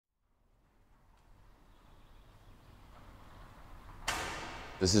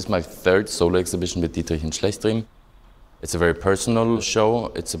This is my third solo exhibition with Dittrich Schlechtriem. It's a very personal show.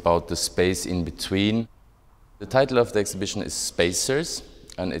 It's about the space in between. The title of the exhibition is Spacers,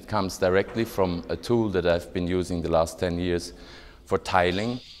 and it comes directly from a tool that I've been using the last 10 years for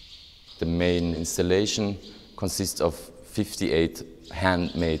tiling. The main installation consists of 58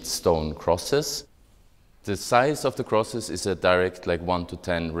 handmade stone crosses. The size of the crosses is a direct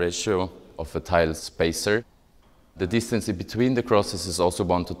 1:10 ratio of a tile spacer. The distance in between the crosses is also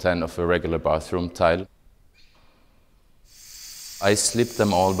 1:10 of a regular bathroom tile. I slip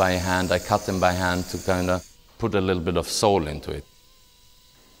them all by hand, I cut them by hand to kind of put a little bit of soul into it.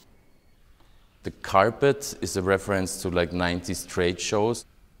 The carpet is a reference to 90s trade shows.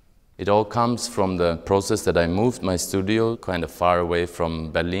 It all comes from the process that I moved my studio kind of far away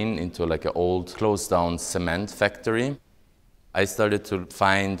from Berlin into an old closed down cement factory. I started to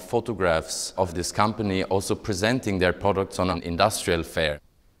find photographs of this company also presenting their products on an industrial fair.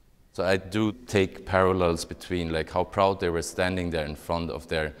 So I do take parallels between how proud they were standing there in front of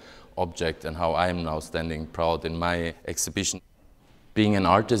their object and how I am now standing proud in my exhibition. Being an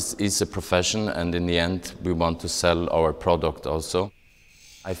artist is a profession, and in the end we want to sell our product also.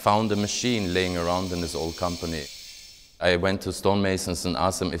 I found a machine laying around in this old company. I went to stonemasons and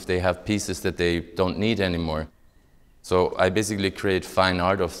asked them if they have pieces that they don't need anymore. So I basically create fine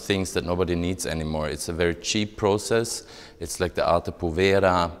art of things that nobody needs anymore. It's a very cheap process. It's like the arte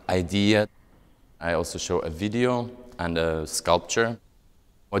povera idea. I also show a video and a sculpture.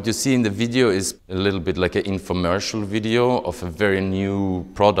 What you see in the video is a little bit like an infomercial video of a very new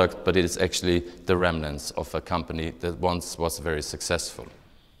product, but it is actually the remnants of a company that once was very successful.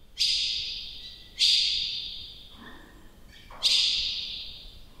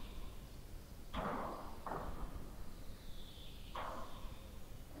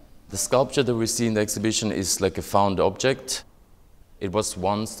 The sculpture that we see in the exhibition is like a found object. It was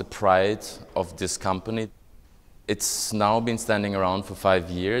once the pride of this company. It's now been standing around for 5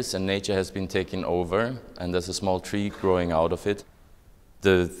 years, and nature has been taken over, and there's a small tree growing out of it.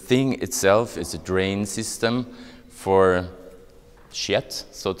 The thing itself is a drain system for shit,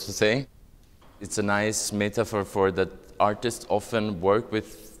 so to say. It's a nice metaphor for that artists often work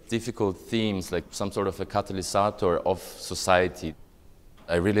with difficult themes, like some sort of a catalyst of society.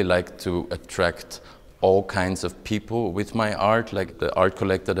 I really like to attract all kinds of people with my art, like the art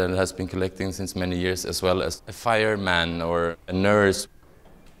collector that has been collecting since many years, as well as a fireman or a nurse.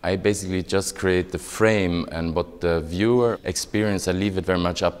 I basically just create the frame, and what the viewer experiences, I leave it very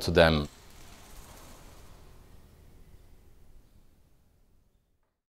much up to them.